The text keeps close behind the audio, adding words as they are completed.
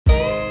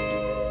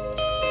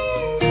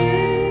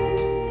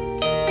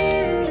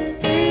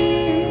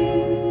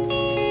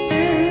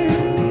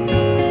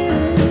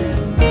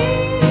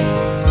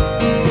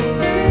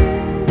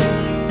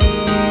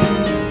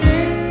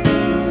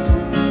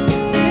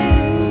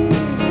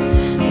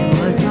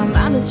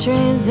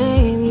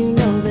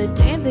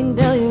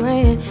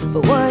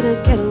but what a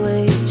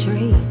getaway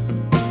dream.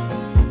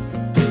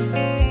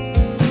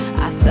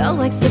 I felt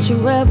like such a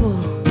rebel,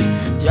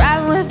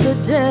 driving with the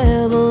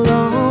devil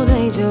on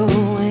angel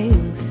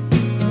wings.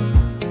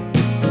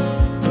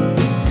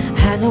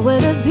 Had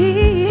nowhere to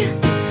be,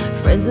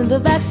 friends in the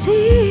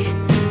backseat,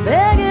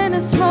 begging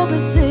to smoke a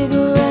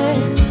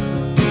cigarette.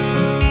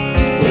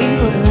 We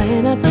were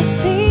lighting up the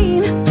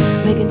scene,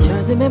 making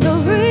turns in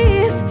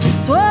memories,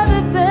 swore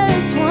the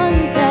best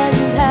ones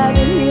hadn't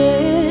happened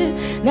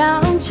yet.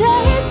 Now I'm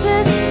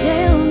chasing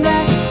down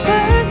that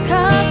first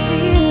car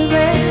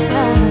feeling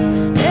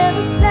I'm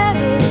never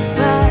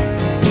satisfied.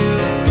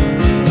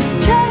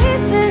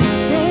 Chasing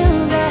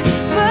down that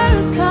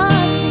first car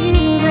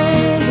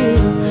feeling,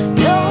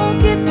 you don't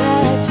get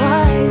that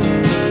twice.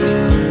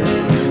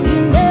 You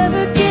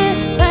never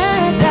get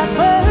back that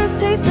first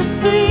taste of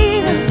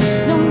freedom,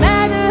 no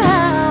matter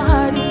how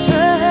hard you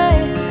try.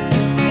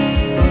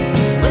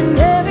 When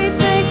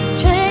everything's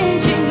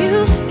changing,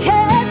 you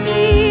can't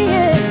see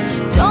it.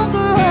 Don't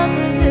grow up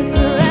 'cause it's a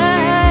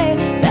lie.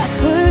 That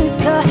first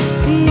car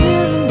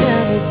feeling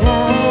never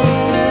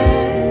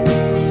dies.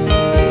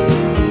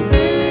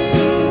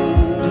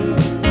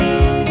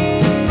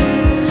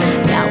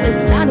 Now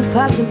it's 9 to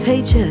 5s and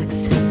paychecks,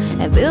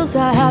 and bills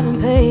I haven't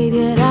paid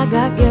yet. I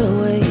got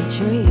getaway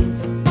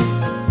dreams.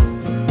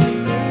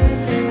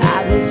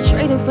 I was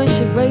trading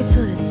friendship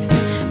bracelets,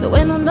 the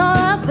wind on all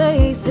our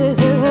faces,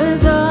 it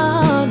was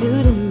all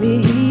new to me.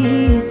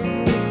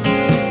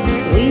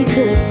 We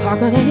could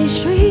park on any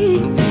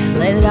street,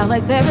 let it out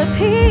like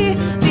therapy,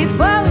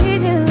 before we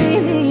knew we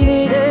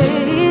needed it.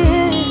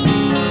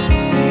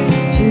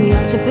 Too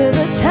young to feel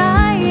the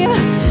time,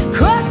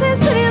 crossing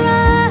city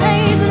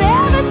lines,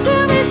 never to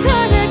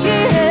return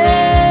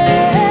again.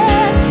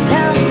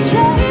 Now I'm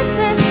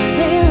chasing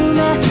down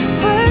that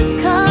first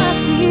car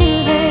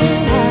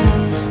feeling I'm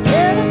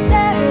never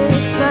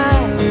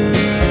satisfied.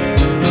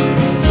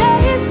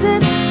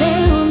 Chasing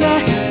down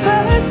that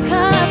first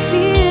car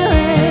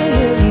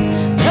feeling,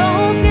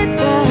 don't get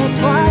that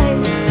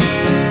twice.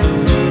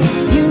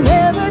 You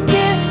never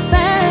get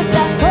back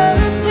that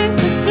first taste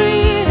of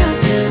freedom,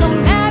 no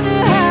matter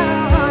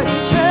how hard you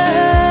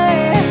try.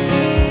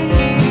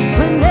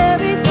 When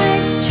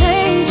everything's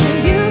changing,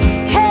 you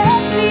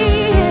can't see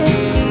it.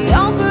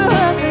 Don't grow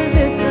up 'cause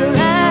it's a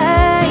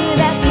lie.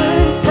 That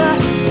first car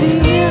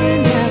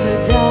feeling never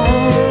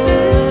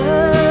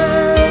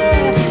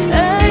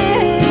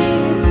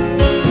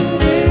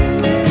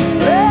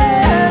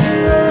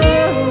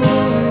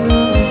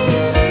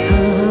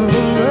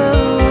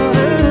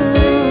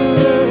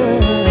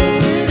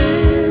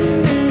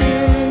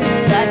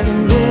It's like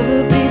you'll never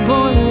be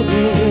born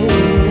again.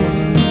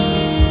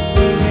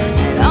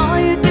 And all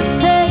you can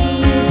say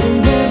is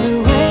remember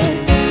when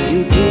you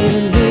get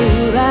a new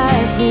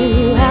life,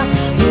 new house,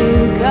 new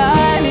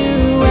car,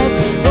 new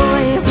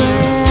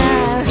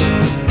ex-boyfriend.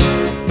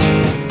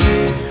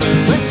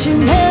 But you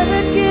never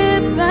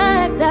get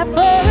back that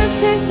first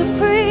taste of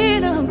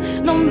freedom,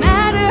 no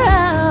matter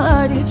how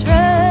hard you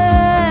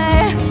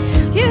try.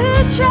 You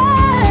try.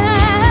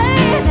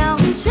 Now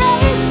I'm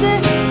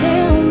chasing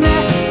down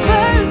that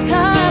first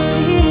car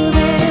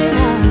feeling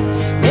I'm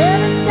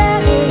never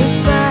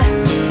satisfied.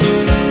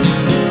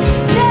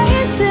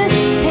 Chasing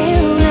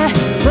down that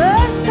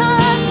first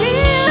car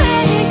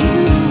feeling, you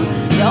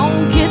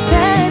don't get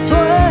that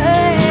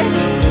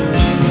twice.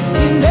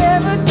 You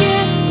never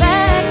get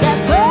back that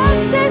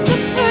first taste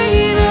of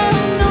freedom,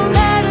 no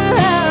matter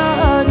how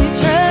hard you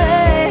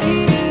try.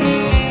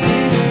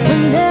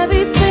 When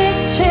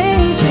everything's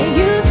changing,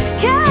 you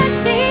can't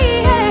see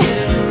it.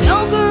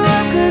 Don't grow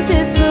up 'cause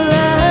it's a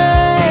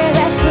lie.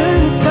 That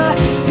first car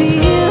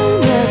feeling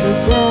never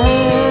dies.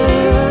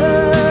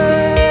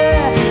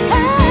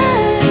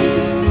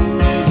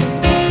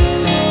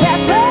 That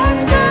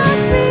first car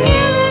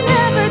feeling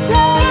never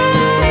dies.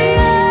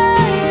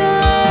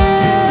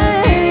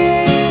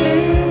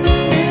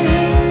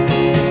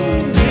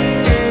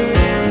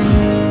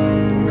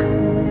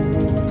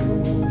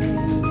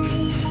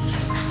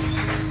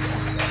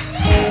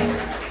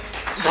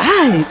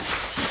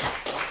 Vibes.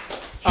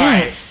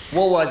 Yes.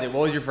 What was it?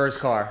 What was your first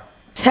car?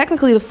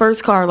 Technically, the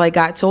first car like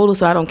got totaled,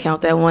 so I don't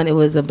count that one. It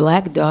was a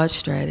black Dodge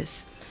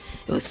Stratus.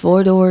 It was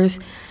 4 doors,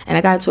 and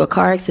I got into a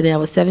car accident. I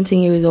was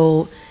 17 years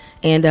old,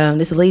 and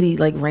this lady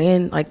like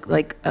ran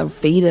like a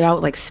faded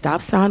out like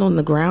stop sign on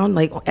the ground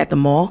like at the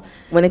mall.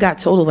 When it got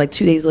totaled, like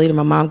 2 days later,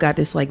 my mom got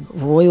this like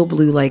royal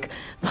blue like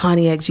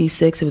Pontiac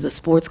G6. It was a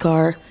sports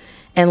car,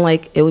 and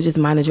like it was just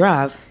mine to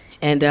drive.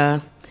 And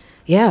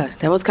yeah,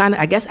 that was kind of,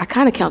 I guess I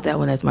kind of count that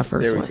one as my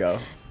first one. There we go.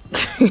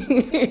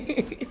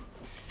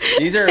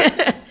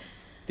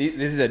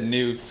 This is a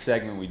new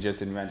segment we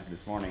just invented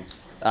this morning.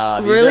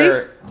 These Really?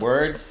 are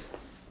words.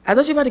 I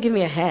thought you were about to give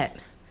me a hat.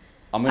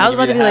 I I was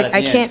about to be like,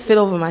 I can't fit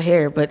over my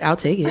hair, but I'll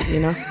take it, you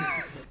know?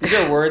 These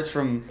are words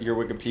from your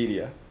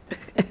Wikipedia.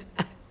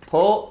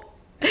 Pull.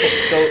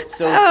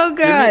 So. Oh,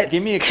 God.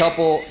 Give me a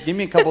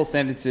couple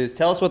sentences.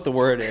 Tell us what the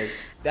word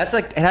is. That's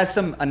like, it has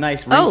a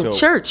nice ring to it. Oh,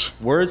 church.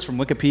 Words from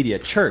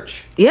Wikipedia.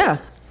 Church. Yeah,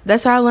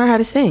 that's how I learned how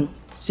to sing.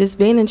 Just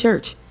being in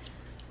church.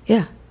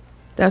 Yeah.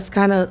 that's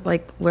kind of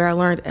like where I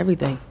learned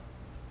everything.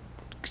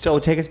 So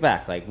take us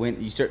back. Like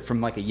when you start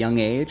from like a young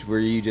age, were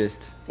you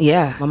just?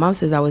 Yeah, my mom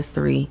says I was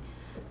 3,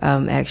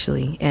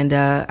 actually, and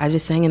I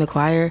just sang in the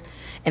choir,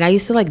 and I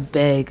used to like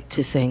beg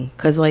to sing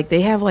because like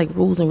they have like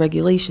rules and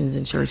regulations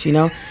in church, you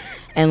know,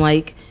 and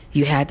like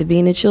you had to be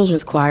in the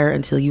children's choir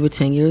until you were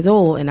 10 years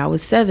old, and I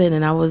was 7,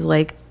 and I was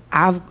like,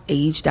 I've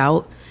aged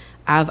out,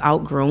 I've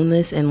outgrown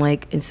this, and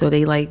so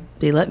they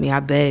let me.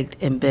 I begged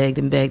and begged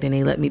and begged, and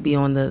they let me be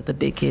on the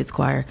big kids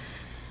choir,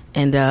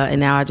 and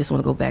now I just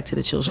want to go back to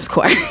the children's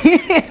choir.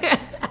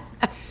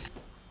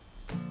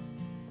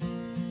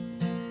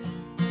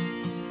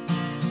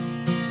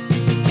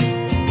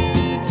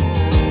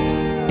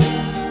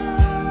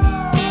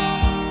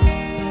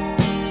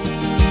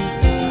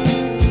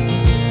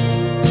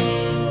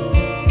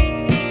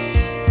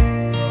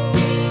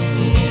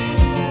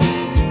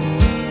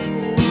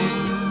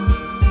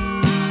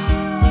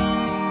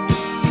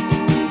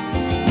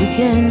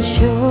 Can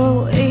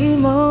show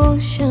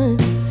emotion,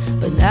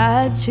 but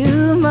not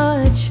too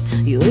much.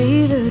 You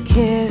either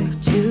care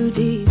too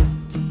deep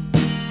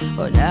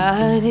or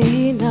not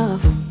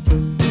enough.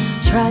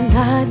 Try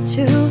not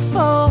to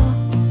fall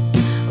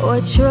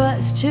or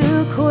trust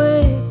too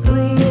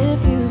quickly.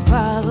 If you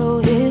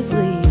follow his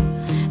lead,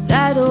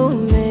 that'll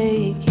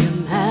make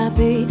him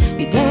happy.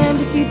 Be damned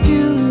if you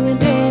do and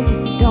damned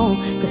if you don't.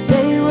 'Cause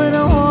say what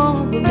I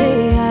want, but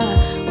maybe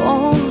I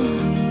won't.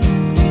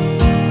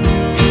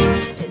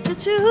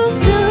 Too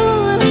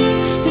soon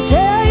to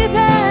tell you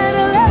that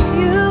I love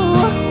you.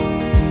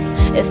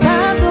 If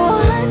I'm the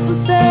one who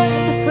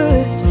says it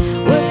first,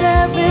 would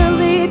that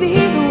really be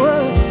the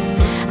worst?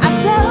 I'm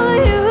so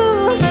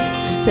used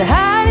to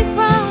hiding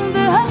from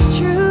the hard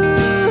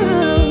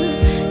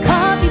truth,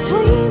 caught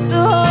between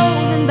the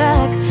holding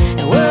back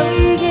and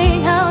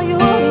worrying how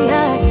you'll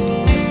react.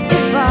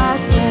 If I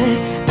said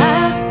I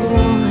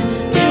want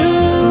you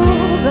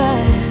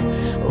back,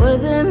 would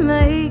that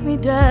make me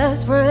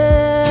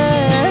desperate?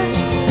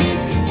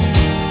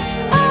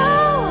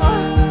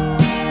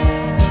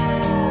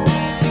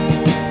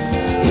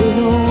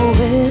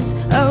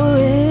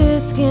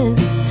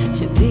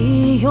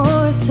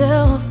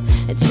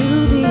 And to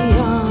be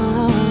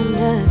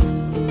honest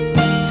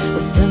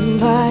with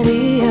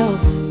somebody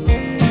else,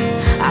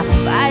 I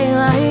fight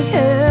like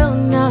hell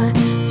not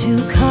to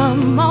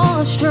come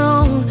on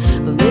strong.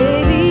 But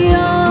baby,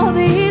 all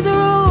these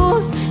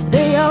rules,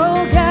 they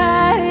all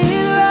got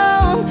it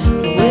wrong.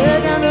 Somewhere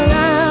down the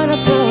line I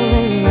fell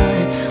in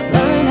line,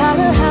 learned how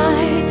to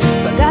hide,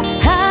 forgot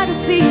how to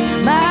speak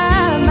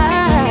my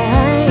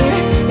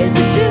mind. Is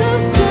it too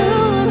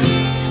soon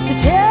to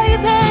tell you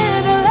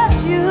that I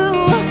love you?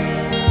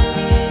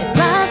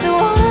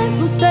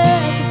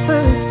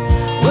 First,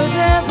 would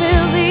that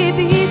really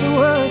be the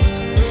worst?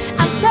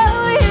 I'm so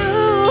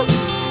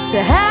used to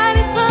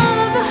hiding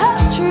from the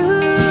hard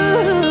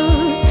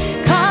truth,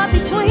 caught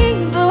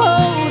between the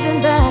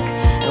holding back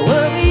and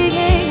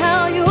worrying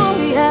how you'll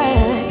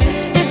react.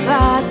 If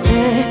I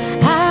said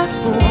I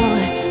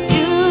want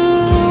you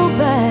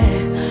back,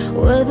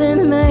 would that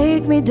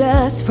make me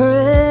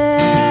desperate?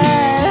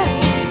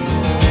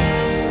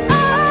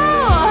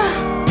 Oh,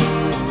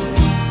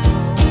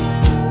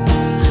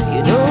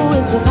 you know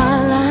it's a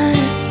fine line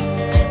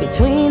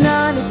between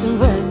honest and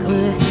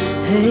reckless.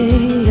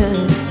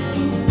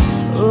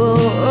 Oh,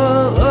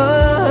 oh,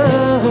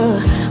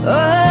 oh, oh,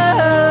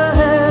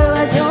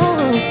 I don't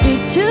want to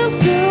speak too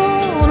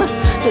soon,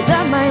 'cause I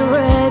might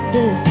wreck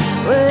this,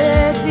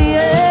 wreck the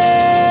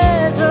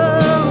edge. Oh,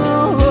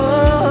 oh,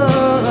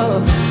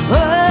 oh,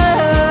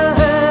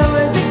 oh,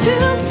 is it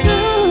too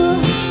soon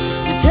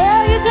to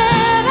tell you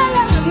that I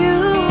love you?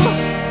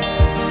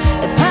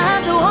 If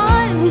I'm the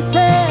one who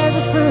says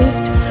it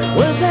first,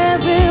 will that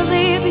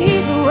really be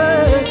the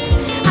worst?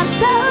 I'm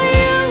so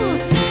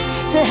used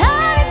to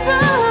hiding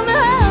from the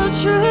whole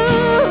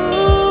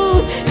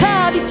truth,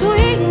 caught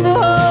between the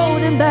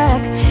holding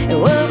back and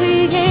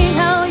worrying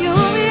how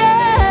you'll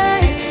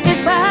react.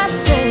 If I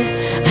said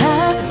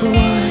I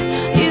want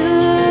you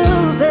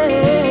back,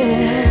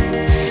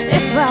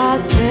 if I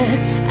said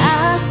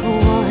I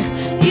want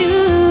you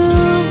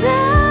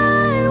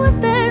back, would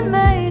that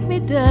make me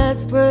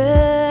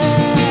desperate?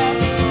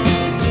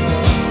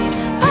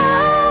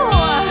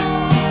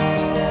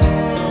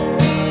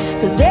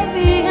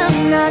 Baby,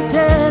 I'm not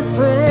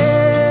desperate.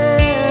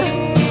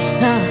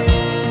 No,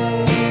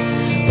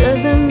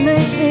 doesn't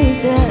make me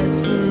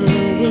desperate.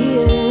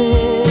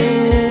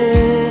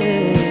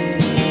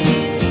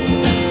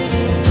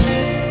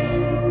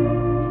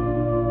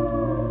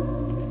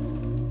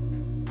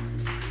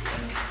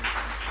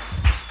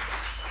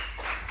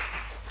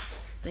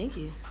 Thank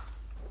you.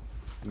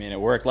 I mean, it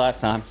worked last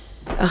time.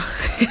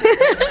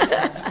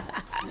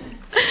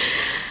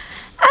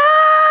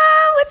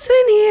 What's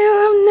in here?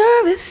 I'm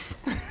nervous.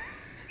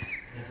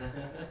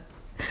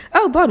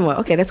 Oh, Baltimore.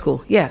 Okay, that's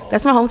cool. Yeah,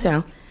 that's my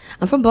hometown.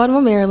 I'm from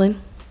Baltimore,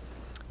 Maryland,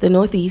 the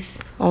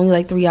Northeast, only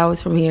like 3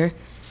 hours from here.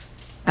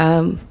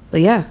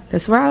 But yeah,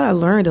 that's where I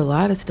learned a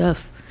lot of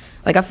stuff.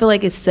 Like, I feel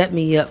like it set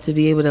me up to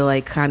be able to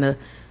like kind of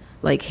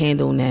like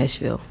handle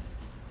Nashville,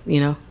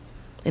 you know?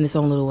 in its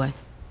own little way.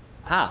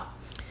 How?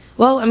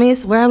 Well, I mean,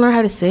 it's where I learned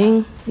how to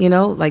sing, you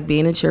know, like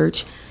being in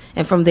church.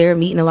 And from there,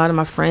 meeting a lot of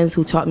my friends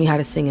who taught me how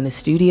to sing in the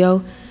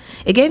studio.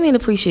 It gave me an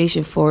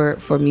appreciation for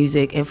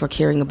music and for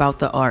caring about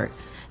the art.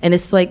 And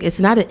it's like, it's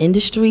not an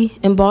industry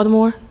in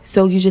Baltimore.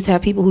 So you just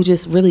have people who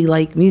just really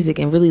like music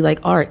and really like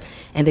art.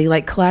 And they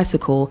like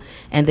classical.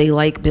 And they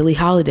like Billie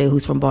Holiday,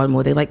 who's from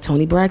Baltimore. They like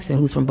Toni Braxton,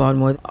 who's from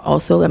Baltimore.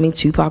 Also, I mean,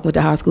 Tupac went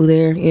to high school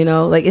there, you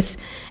know. Like,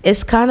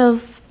 it's kind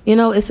of, you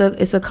know, it's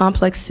a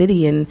complex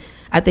city. And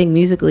I think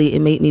musically it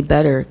made me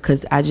better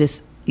because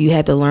you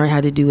had to learn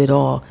how to do it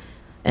all.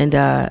 And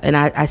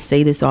I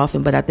say this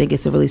often, but I think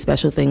it's a really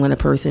special thing when a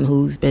person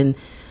who's been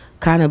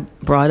kind of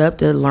brought up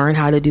to learn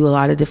how to do a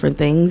lot of different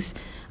things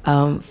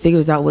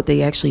figures out what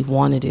they actually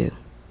want to do.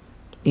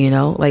 You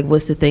know, like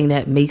what's the thing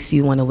that makes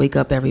you want to wake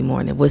up every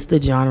morning? What's the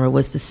genre?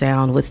 What's the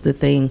sound? What's the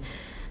thing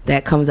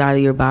that comes out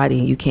of your body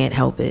and you can't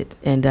help it?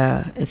 And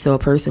so a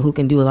person who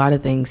can do a lot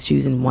of things,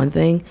 choosing one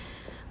thing,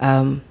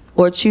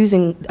 or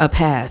choosing a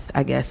path,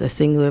 I guess, a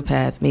singular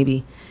path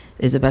maybe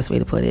is the best way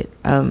to put it.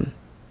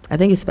 I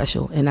think it's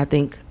special, and I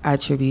think I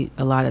attribute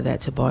a lot of that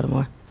to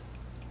Baltimore.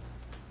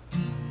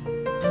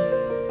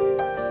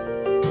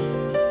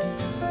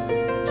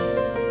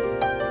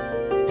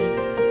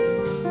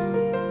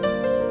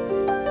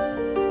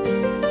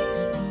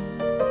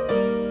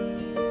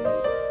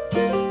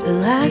 The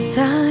last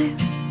time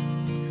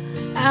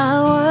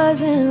I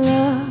was in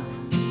love,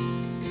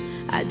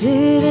 I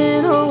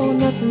didn't hold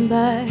nothing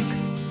back.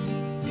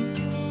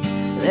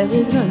 There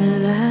was none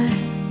of that.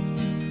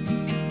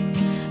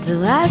 The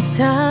last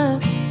time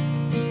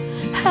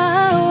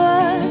I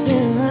was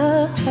in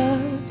love,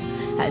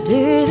 I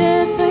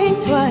didn't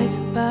think twice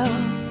about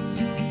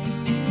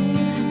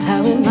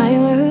how it might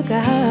work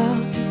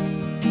out.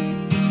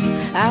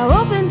 I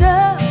opened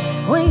up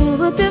when you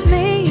looked at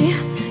me.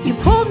 You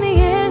pulled me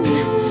in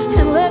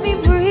and let me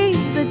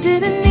breathe. I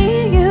didn't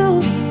need you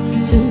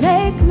to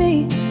make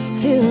me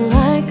feel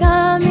like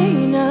I'm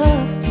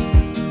enough.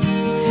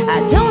 I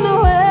don't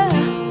know where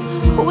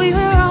we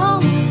were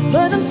wrong,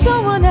 but I'm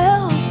someone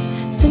else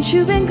since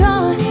you've been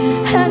gone.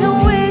 And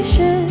I'm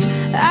wishing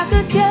I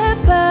could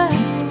get back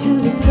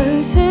to the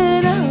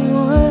person I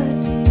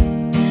was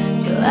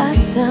the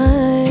last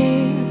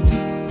time.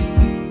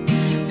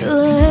 The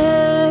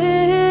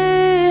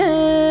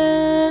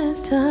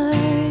last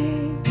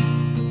time.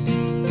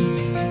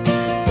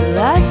 The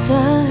last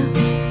time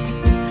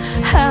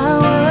I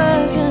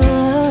was in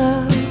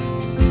love,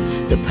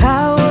 the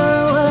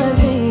power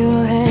was in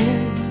your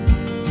hands.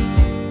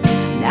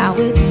 Now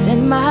it's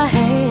in my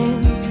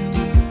hands.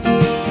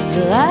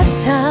 The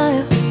last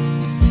time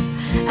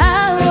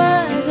I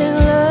was in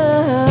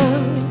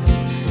love,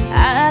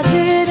 I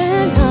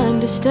didn't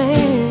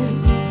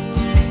understand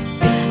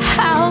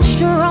how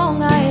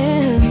strong I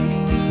am.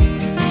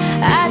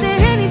 I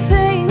did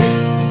anything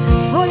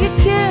for your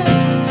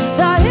kiss,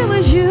 thought it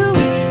was you,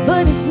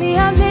 but it's me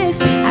I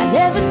miss. I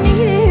never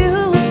needed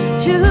you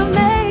to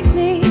make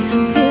me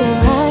feel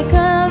like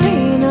I'm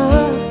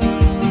enough.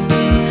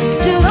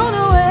 Still don't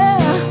know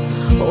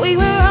where we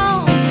were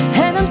wrong,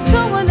 and I'm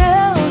someone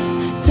else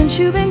since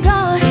you've been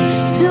gone.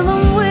 Still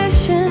I'm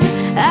wishing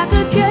I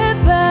could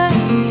get back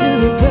to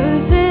the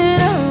person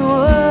I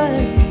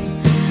was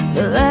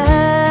the last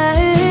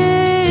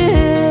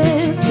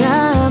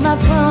time. I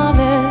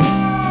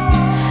promise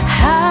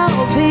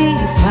I'll be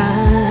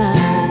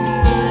fine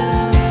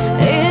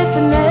if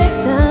the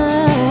next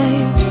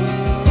time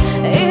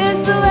is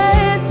the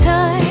last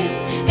time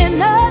and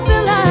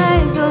nothing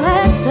like the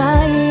last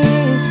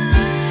time.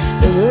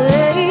 The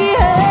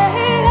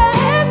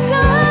last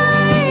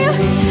time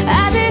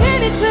I did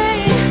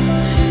anything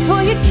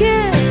for your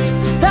kiss,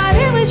 thought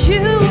it was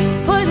you,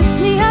 but it's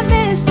me I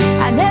miss.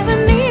 I never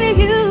needed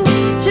you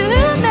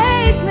to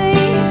make me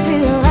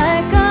feel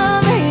like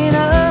I'm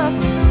enough.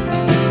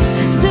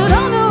 Still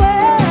don't know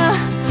where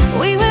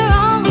we were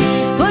wrong,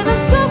 but I'm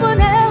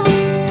someone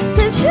else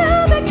since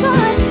you've been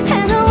gone.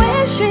 And I'm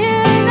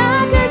wishing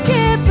I could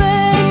get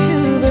back to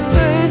the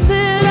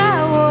person I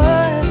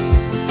was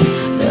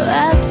the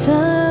last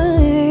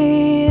time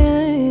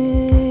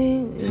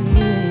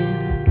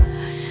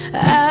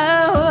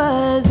I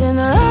was in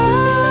love.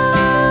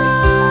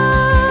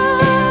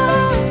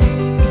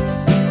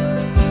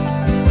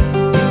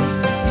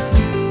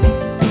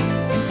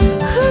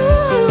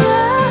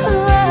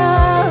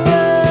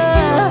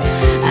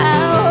 I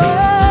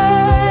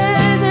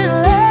was in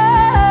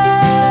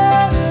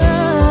love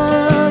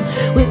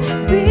with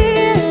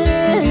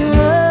being in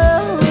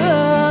love.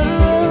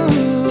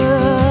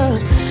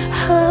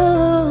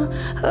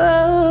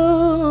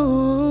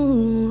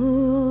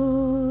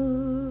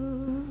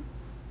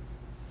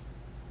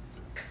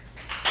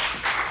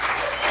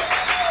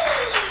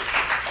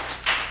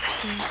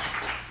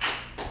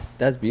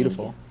 That's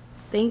beautiful.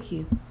 Thank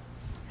you.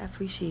 I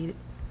appreciate it.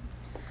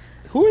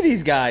 Who are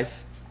these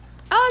guys?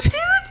 Oh, dude,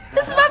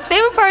 this is my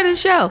favorite part of the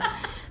show.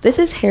 This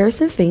is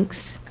Harrison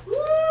Finks.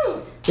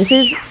 This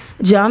is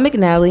John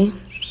McNally.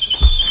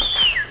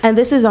 And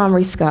this is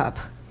Omri Scott.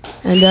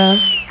 And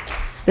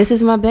This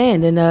is my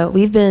band, and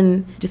we've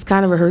been just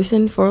kind of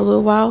rehearsing for a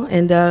little while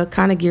and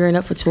kind of gearing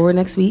up for tour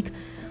next week.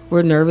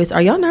 We're nervous.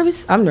 Are y'all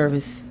nervous? I'm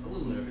nervous. A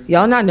little nervous.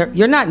 Y'all not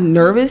you're not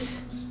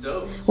nervous?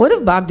 Stoked. What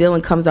if Bob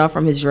Dylan comes out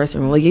from his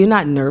dressing room? Like, you're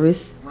not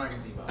nervous? We're not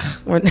gonna see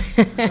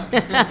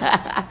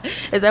Bob.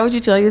 Is that what you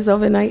tell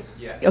yourself at night?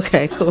 Yeah.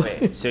 Okay, cool.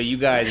 Wait, so you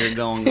guys are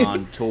going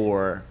on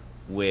tour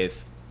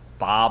with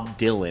Bob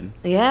Dylan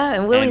Yeah,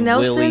 and Willie and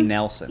Nelson. Willie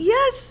Nelson.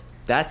 Yes.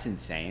 That's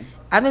insane.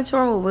 I've been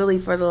touring with Willie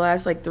for the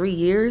last like 3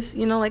 years,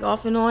 you know, like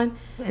off and on.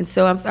 And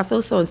so I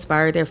feel so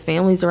inspired. Their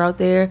families are out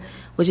there,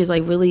 which is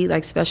like really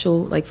like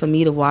special, like for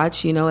me to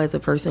watch, you know, as a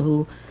person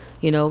who,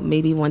 you know,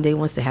 maybe one day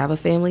wants to have a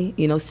family,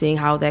 you know, seeing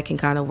how that can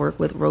kind of work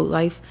with road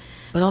life.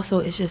 But also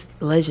it's just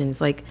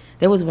legends. Like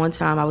there was one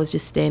time I was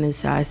just standing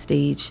side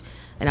stage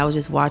and I was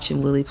just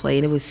watching Willie play,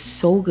 and it was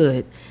so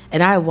good.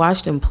 And I had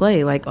watched him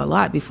play like a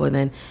lot before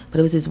then, but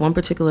it was this one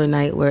particular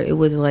night where it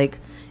was like,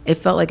 it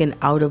felt like an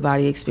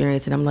out-of-body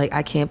experience, and I'm like,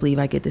 I can't believe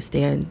I get to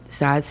stand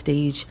side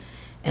stage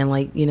and,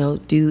 like, you know,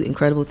 do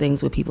incredible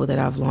things with people that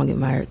I've long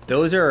admired.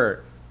 Those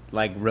are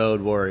like road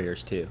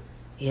warriors too.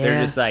 Yeah.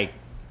 They're just like,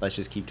 let's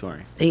just keep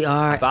touring. They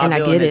are, Bob and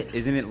Dylan I get it.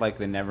 isn't it like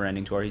the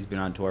never-ending tour? He's been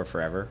on tour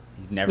forever.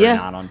 He's never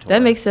not on tour.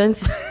 That makes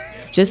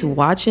sense. Just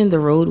watching the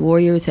Road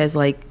Warriors has,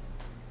 like,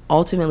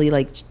 ultimately,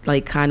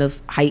 like kind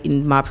of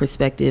heightened my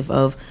perspective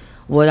of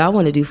what I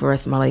want to do for the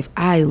rest of my life.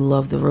 I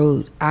love the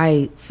road.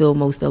 I feel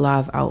most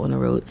alive out on the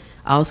road.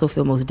 I also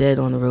feel most dead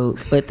on the road,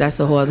 but that's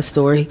a whole other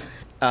story.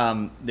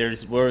 There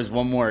was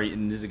one more,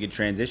 and this is a good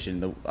transition.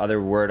 The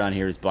other word on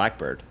here is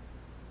Blackbird.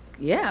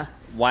 Yeah.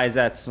 Why is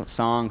that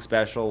song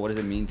special? What does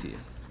it mean to you?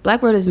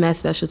 Blackbird is mad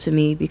special to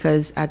me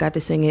because I got to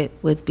sing it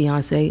with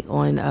Beyonce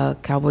on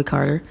Cowboy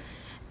Carter.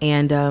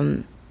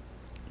 And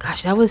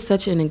gosh, that was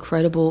such an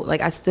incredible,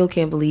 like, I still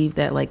can't believe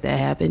that, like, that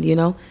happened, you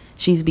know?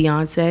 She's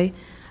Beyonce.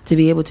 To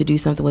be able to do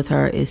something with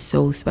her is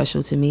so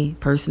special to me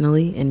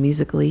personally and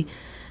musically.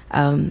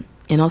 And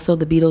also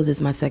the Beatles is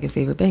my second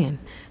favorite band.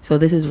 So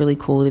this is really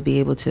cool to be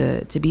able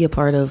to be a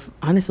part of,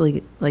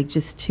 honestly, like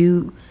just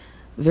two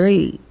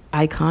very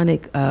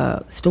iconic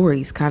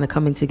stories kind of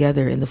coming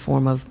together in the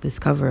form of this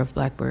cover of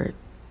Blackbird.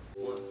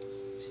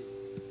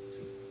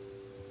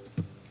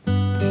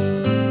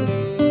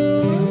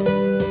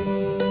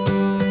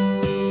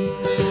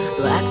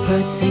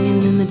 Blackbird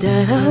singing in the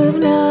dead of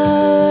night.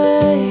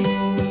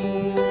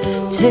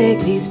 Take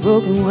these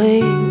broken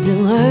wings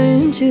and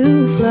learn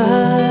to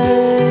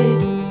fly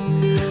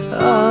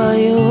all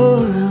your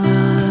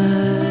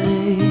life.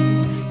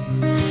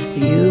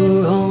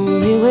 You're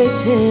only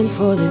waiting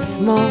for this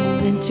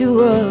moment to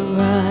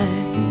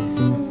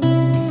arise.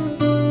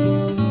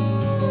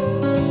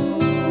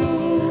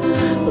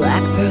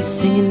 Blackbird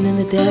singing in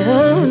the dead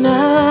of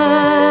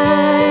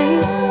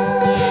night.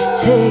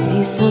 Take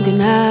these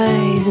sunken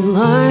eyes and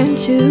learn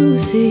to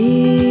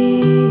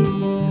see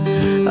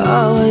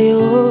all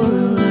your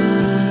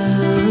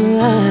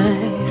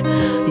life.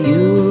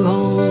 You're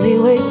only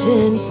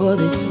waiting for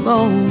this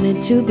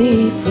moment to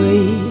be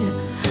free.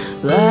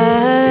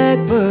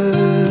 Blackbird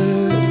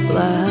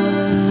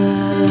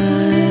fly,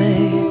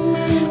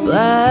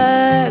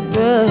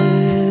 blackbird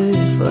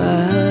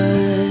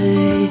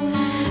fly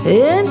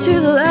into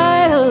the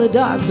light of the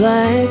dark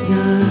black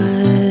night.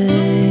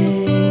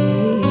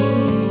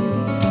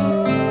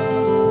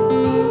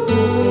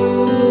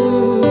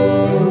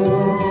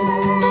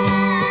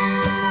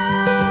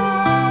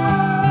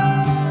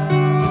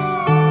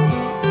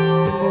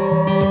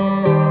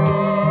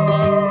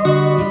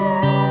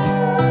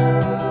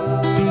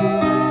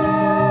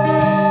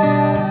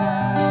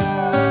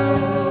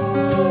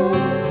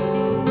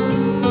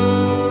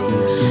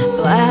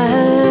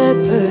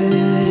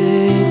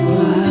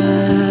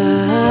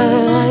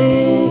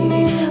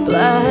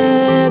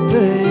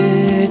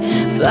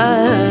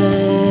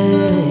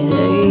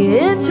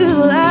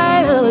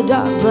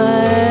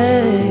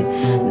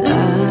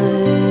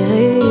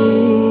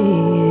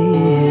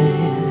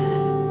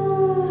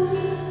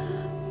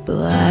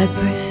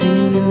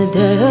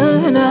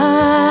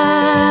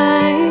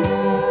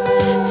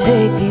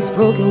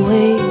 Broken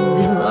wings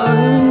and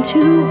learn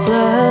to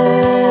fly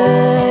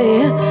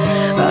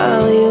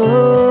all your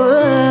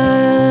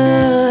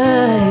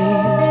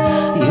life.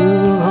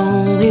 You're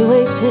only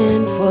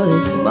waiting for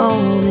this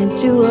moment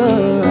to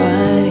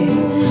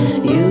arise.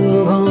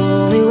 You're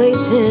only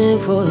waiting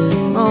for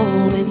this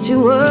moment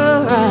to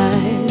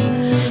arise.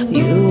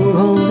 You're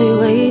only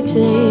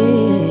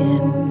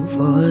waiting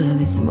for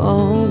this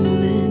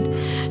moment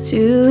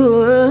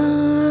to arise.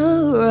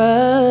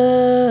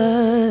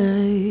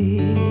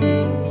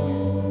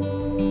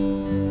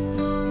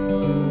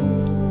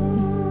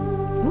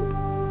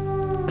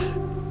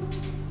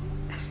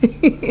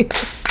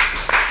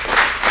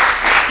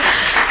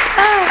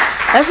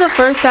 That's the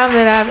first time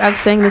that I've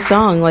sang the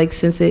song, like,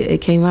 since it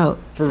came out.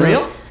 For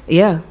real?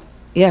 Yeah.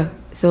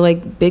 So,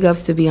 like, big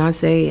ups to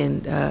Beyonce,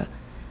 and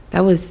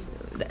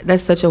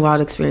that's such a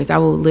wild experience. I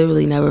will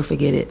literally never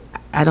forget it.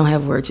 I don't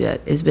have words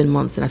yet. It's been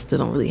months, and I still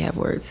don't really have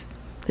words.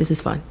 This is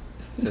fun.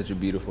 Such a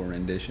beautiful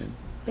rendition.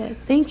 Yeah,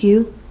 thank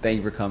you. Thank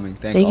you for coming.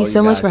 Thank you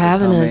so much for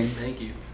having us. Thank you.